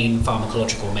general main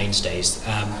pharmacological mainstays.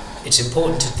 It's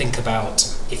important to think about,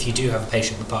 if you do have a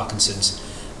patient with Parkinson's,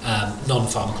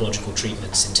 non-pharmacological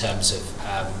treatments in terms of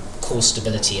core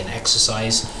stability and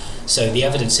exercise. So the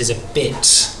evidence is a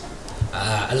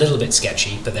little bit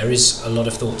sketchy, but there is a lot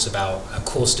of thoughts about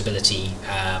core stability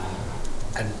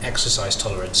and exercise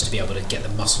tolerance to be able to get the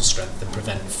muscle strength and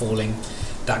prevent falling.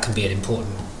 That can be an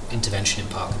important intervention in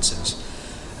Parkinson's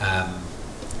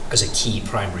as a key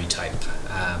primary type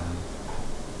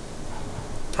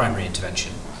primary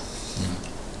intervention.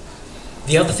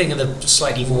 The other thing are the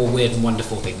slightly more weird and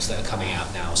wonderful things that are coming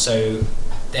out now. So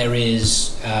there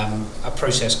is a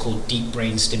process called deep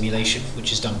brain stimulation,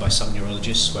 which is done by some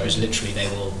neurologists, whereas literally they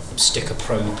will stick a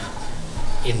probe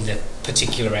in the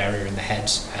particular area in the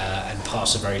head and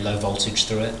pass a very low voltage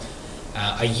through it.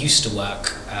 I used to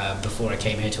work, before I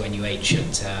came here to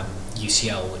NUH, at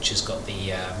UCL, which has got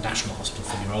the National Hospital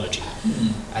for Neurology,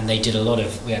 and they did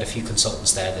we had a few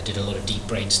consultants there that did a lot of deep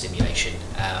brain stimulation,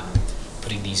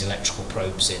 putting these electrical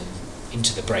probes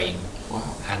into the brain.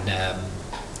 Wow. And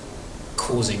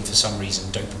causing, for some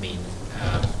reason, dopamine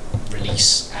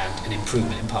release and an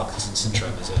improvement in Parkinson's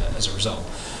syndrome as a result,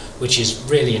 which is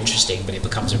really interesting, but it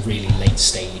becomes a really late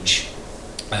stage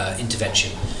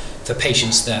intervention for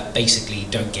patients that basically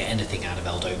don't get anything out of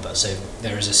L-dopa. So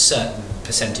there is a certain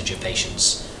percentage of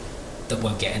patients that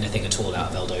won't get anything at all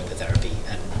out of L-dopa therapy,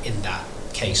 and in that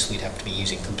case we'd have to be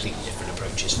using completely different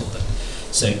approaches for them.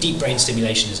 So deep brain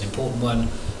stimulation is an important one.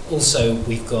 Also,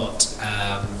 we've got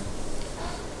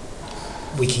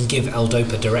we can give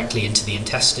L-dopa directly into the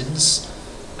intestines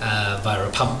via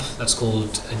a pump. That's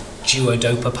called a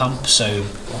duodopa pump. So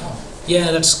Wow.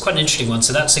 yeah, that's quite an interesting one.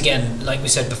 So that's, again, like we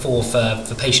said before,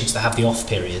 for patients that have the off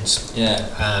periods,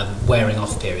 Yeah. wearing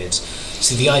off periods.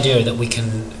 So the idea that we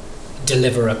can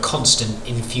deliver a constant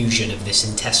infusion of this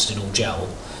intestinal gel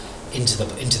into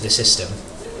the system,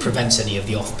 prevents any of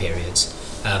the off periods.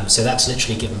 So that's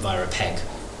literally given via a peg,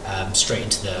 straight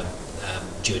into the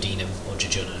duodenum or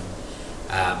jejunum,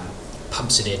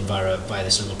 pumps it in via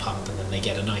this little pump, and then they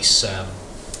get a nice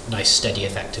steady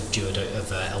effect of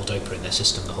L-DOPA in their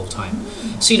system the whole time.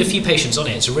 Seen a few patients on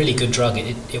it. It's a really good drug.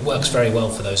 It works very well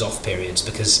for those off periods,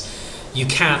 because you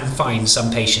can find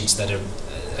some patients that are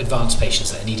advanced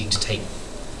patients that are needing to take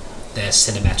their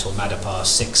Sinemet or Madapar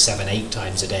 6, 7, 8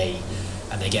 times a day,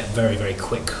 and they get very, very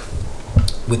quick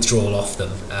withdrawal off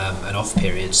them and off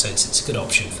periods, so it's a good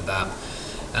option for that.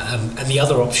 And the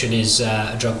other option is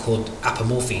a drug called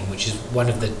apomorphine, which is one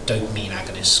of the dopamine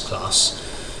agonist class.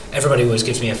 Everybody always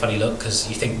gives me a funny look, because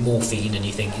you think morphine and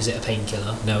you think, is it a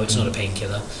painkiller? No, it's not a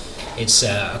painkiller. It's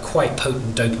a quite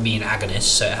potent dopamine agonist,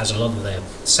 so it has a lot of the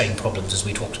same problems as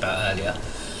we talked about earlier.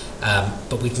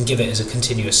 But we can give it as a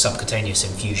continuous subcutaneous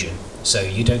infusion. So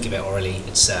you don't give it orally,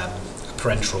 it's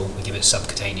parenteral, we give it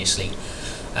subcutaneously.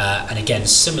 And again,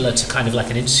 similar to kind of like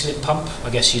an insulin pump, I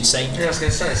guess you'd say. Yeah, I was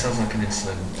going to say, it sounds like an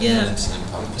insulin. Yeah, an insulin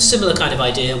pump. Similar kind of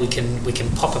idea. We can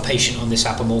pop a patient on this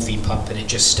apomorphine pump, and it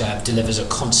just delivers a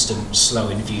constant slow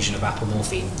infusion of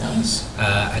apomorphine. Nice.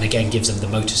 And again, gives them the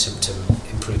motor symptom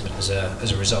improvement as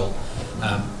a result.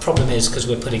 Problem is, because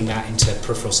we're putting that into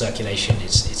peripheral circulation,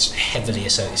 it's heavily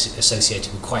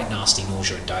associated with quite nasty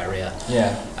nausea and diarrhea.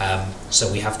 Yeah. So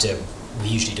we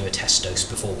usually do a test dose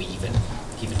before we even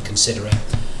consider it.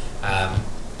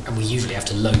 And we usually have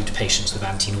to load patients with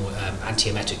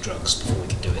antiemetic drugs before we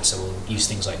can do it. So we'll use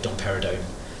things like domperidone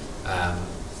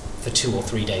for 2 or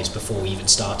 3 days before we even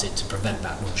start it, to prevent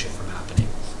that nausea from happening.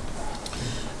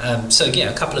 So yeah,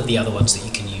 a couple of the other ones that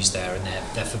you can use there, and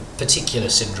they're for particular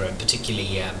syndrome,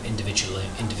 particularly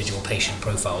individual patient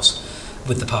profiles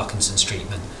with the Parkinson's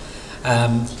treatment.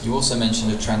 You also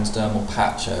mentioned a transdermal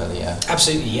patch earlier.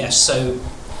 Absolutely, yes. So,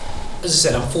 as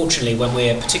I said, unfortunately, when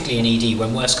we're particularly in ED,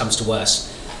 when worse comes to worse,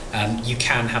 you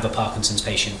can have a Parkinson's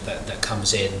patient that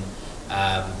comes in,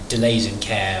 delays in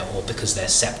care, or because they're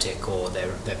septic or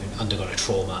they've undergone a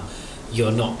trauma,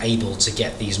 you're not able to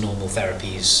get these normal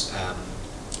therapies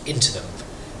into them,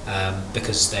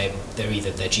 because they're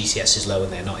either their GCS is low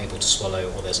and they're not able to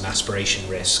swallow, or there's an aspiration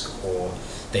risk, or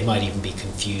they might even be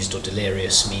confused or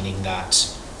delirious, meaning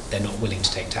that they're not willing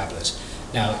to take tablets.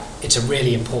 Now, it's a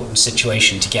really important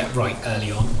situation to get right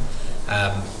early on.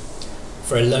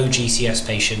 For a low GCS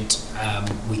patient,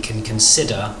 we can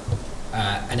consider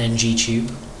an NG tube,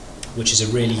 which is a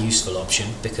really useful option,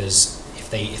 because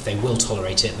if they will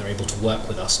tolerate it and they're able to work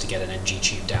with us to get an NG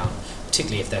tube down,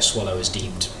 particularly if their swallow is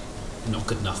deemed not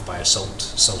good enough by a salt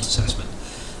assessment,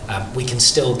 we can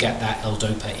still get that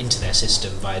L-DOPA into their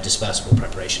system via dispersible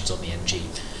preparations on the NG,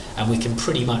 and we can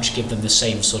pretty much give them the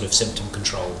same sort of symptom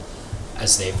control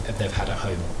as they've had at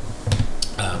home,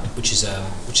 which is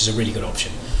a really good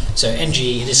option. So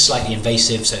NG, it is slightly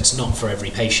invasive, so it's not for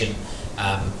every patient,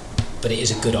 but it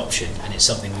is a good option, and it's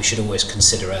something we should always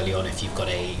consider early on if you've got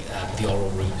the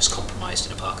oral route is compromised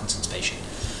in a Parkinson's patient.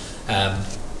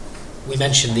 We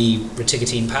mentioned the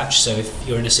reticotine patch, so if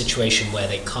you're in a situation where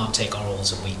they can't take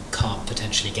orals and we can't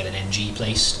potentially get an NG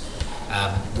placed,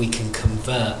 we can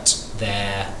convert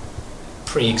their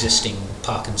pre-existing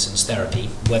Parkinson's therapy,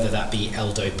 whether that be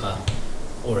L-DOPA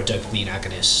or a dopamine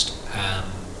agonist,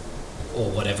 or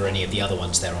whatever any of the other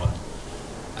ones they're on,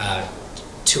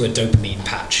 to a dopamine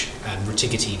patch, and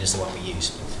reticotine is the one we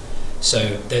use.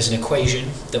 So there's an equation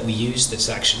that we use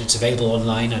that's available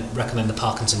online. I'd recommend the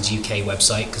Parkinson's UK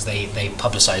website, because they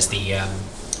publicise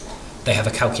they have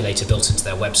a calculator built into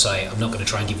their website. I'm not going to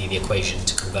try and give you the equation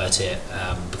to convert it,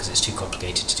 because it's too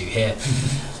complicated to do here.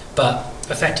 But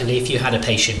effectively, if you had a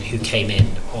patient who came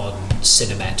in on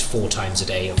Sinemet 4 times a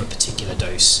day of a particular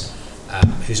dose,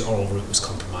 whose oral route was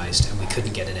compromised, and we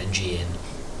couldn't get an NG in,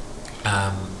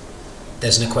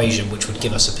 there's an equation which would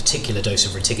give us a particular dose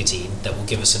of reticotine that will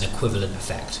give us an equivalent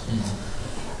effect.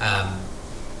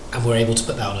 And we're able to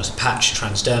put that on as a patch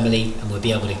transdermally, and we'll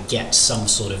be able to get some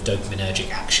sort of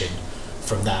dopaminergic action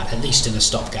from that, at least in a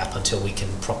stopgap, until we can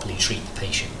properly treat the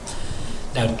patient.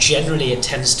 Now, generally it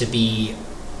tends to be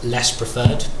less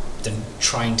preferred than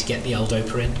trying to get the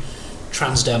L-DOPA in.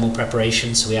 Transdermal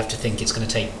preparation, so we have to think it's going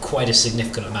to take quite a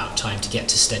significant amount of time to get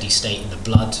to steady state in the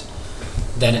blood.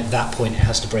 Then at that point it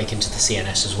has to break into the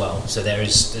CNS as well. So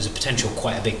there's a potential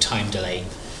quite a big time delay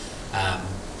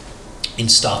in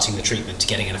starting the treatment to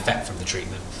getting an effect from the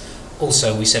treatment.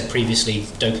 Also, we said previously,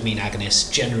 dopamine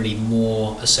agonists generally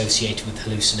more associated with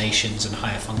hallucinations and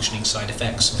higher functioning side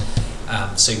effects.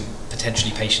 So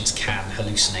potentially patients can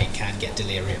hallucinate, can get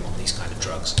delirium on these kind of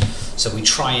drugs. So we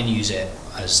try and use it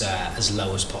as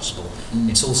low as possible.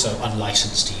 It's also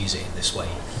unlicensed to use it in this way.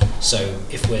 So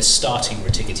if we're starting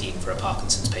retigotine for a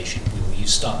Parkinson's patient, we will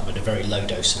start them at a very low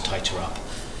dose and titre up.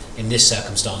 In this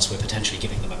circumstance, we're potentially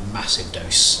giving them a massive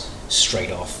dose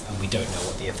straight off, and we don't know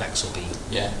what the effects will be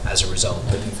as a result.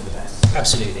 Hoping for the best.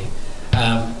 Absolutely.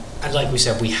 And like we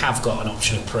said, we have got an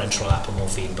option of parenteral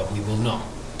apomorphine, but we will not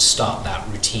start that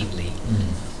routinely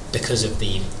because of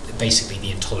basically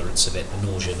the intolerance of it, the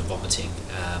nausea, the vomiting,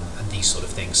 and these sort of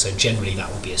things. So generally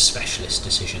that will be a specialist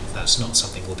decision. That's not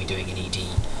something we'll be doing in ED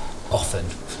often,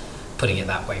 putting it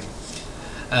that way.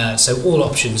 So all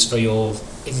options for your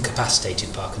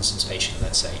incapacitated Parkinson's patient,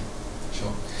 let's say.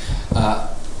 Sure.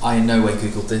 I in no way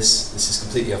Googled this. This is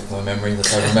completely off my memory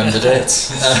that I remembered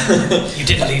it. You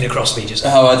didn't lean across me just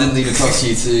now. Oh, I didn't lean across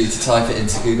you to type it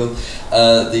into Google.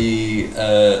 The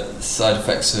side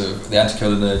effects of the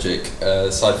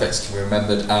anticholinergic side effects can be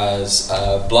remembered as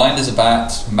blind as a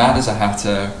bat, mad as a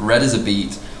hatter, red as a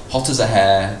beet, hot as a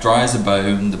hare, dry as a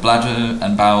bone, the bladder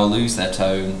and bowel lose their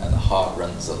tone, and the heart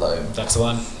runs alone. That's the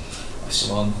one. That's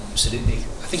the one. Absolutely.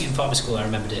 I think in pharma school I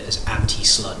remembered it as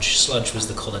anti-sludge. Sludge was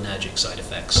the cholinergic side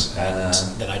effects,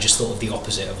 and then I just thought of the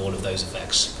opposite of all of those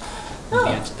effects.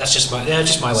 That's just my way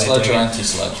sludge of doing it. Sludge or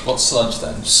anti-sludge? What's sludge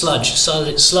then?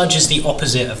 Sludge is the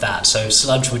opposite of that. So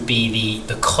sludge would be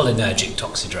the cholinergic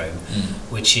toxidrome,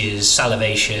 which is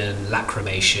salivation,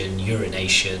 lacrimation,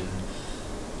 urination,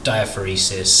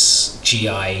 diaphoresis,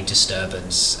 GI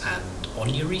disturbance, and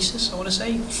onuresis, I want to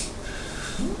say.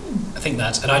 I think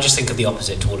that's, and I just think of the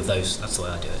opposite to all of those. That's the way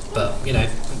I do it. But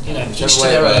each to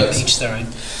their own. Each to their own.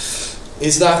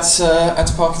 Is that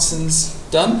anti-Parkinson's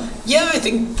done? Yeah, I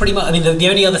think pretty much. I mean, the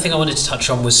only other thing I wanted to touch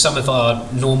on was some of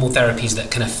our normal therapies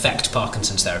that can affect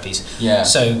Parkinson's therapies. Yeah.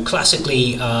 So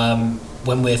classically,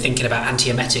 when we're thinking about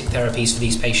antiemetic therapies for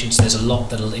these patients, there's a lot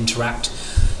that'll interact.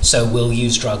 So we'll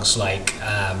use drugs like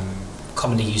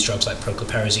commonly used drugs like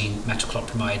prochlorperazine,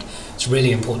 metoclopramide. It's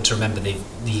really important to remember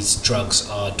these drugs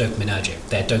are dopaminergic.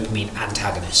 They're dopamine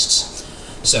antagonists.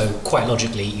 So quite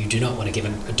logically, you do not want to give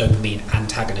a dopamine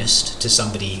antagonist to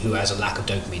somebody who has a lack of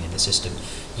dopamine in the system.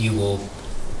 You will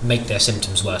make their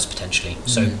symptoms worse potentially.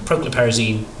 So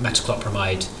prochlorperazine,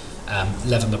 metoclopramide,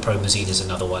 levomepromazine is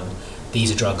another one.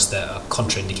 These are drugs that are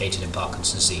contraindicated in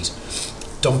Parkinson's disease.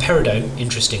 Domperidone,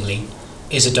 interestingly,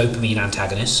 is a dopamine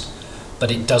antagonist, but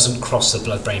it doesn't cross the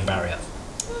blood-brain barrier.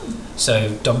 So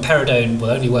domperidone will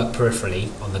only work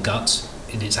peripherally on the gut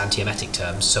in its antiemetic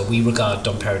terms, so we regard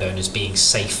domperidone as being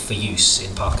safe for use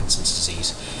in Parkinson's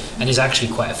disease, and is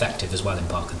actually quite effective as well in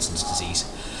Parkinson's disease.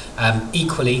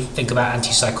 Equally, think about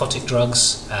antipsychotic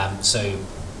drugs, so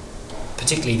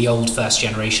particularly the old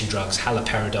first-generation drugs,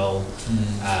 haloperidol,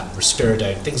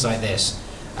 risperidone, things like this.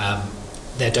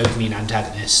 They're dopamine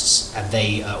antagonists, and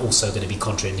they are also going to be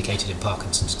contraindicated in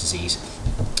Parkinson's disease.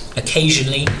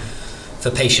 Occasionally, for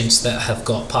patients that have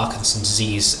got Parkinson's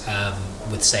disease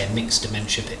with, say, a mixed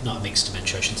dementia, not a mixed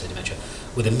dementia, I shouldn't say dementia,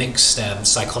 with a mixed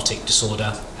psychotic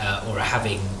disorder or are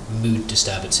having mood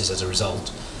disturbances as a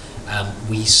result,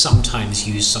 we sometimes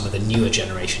use some of the newer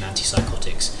generation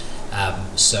antipsychotics,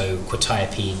 so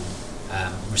quetiapine,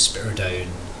 risperidone,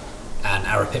 and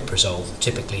aripiprazole,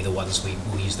 typically the ones we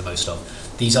will use the most of.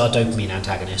 These are dopamine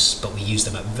antagonists, but we use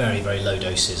them at very, very low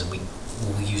doses, and we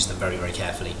will use them very, very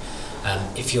carefully.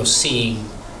 If you're seeing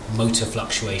motor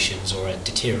fluctuations or a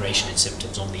deterioration in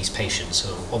symptoms on these patients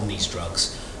who are on these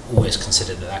drugs, always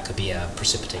consider that could be a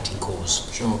precipitating cause.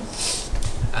 Sure.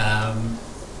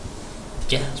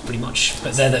 That's pretty much.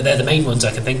 But they're the main ones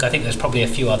I can think. I think there's probably a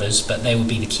few others, but they would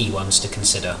be the key ones to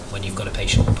consider when you've got a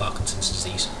patient with Parkinson's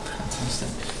disease. Fantastic.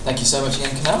 Thank you so much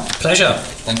again, Canal. Pleasure.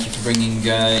 Thank you for bringing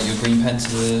your green pen to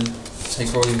the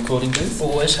Take Orally recording booth.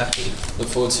 Always happy. Look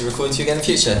forward to recording to you again in the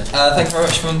future. Thank you very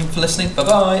much for listening.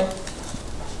 Bye-bye.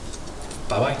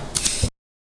 Bye-bye.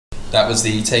 That was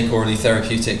the Take Orally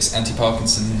Therapeutics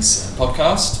Anti-Parkinson's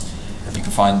podcast. You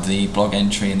can find the blog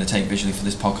entry and the tape visually for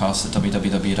this podcast at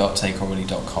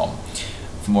www.takeorally.com.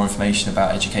 For more information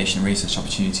about education and research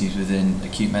opportunities within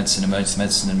acute medicine, emergency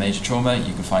medicine and major trauma,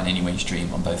 you can find Anyway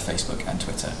Stream on both Facebook and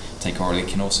Twitter. Take Orally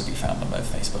can also be found on both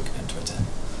Facebook and Twitter.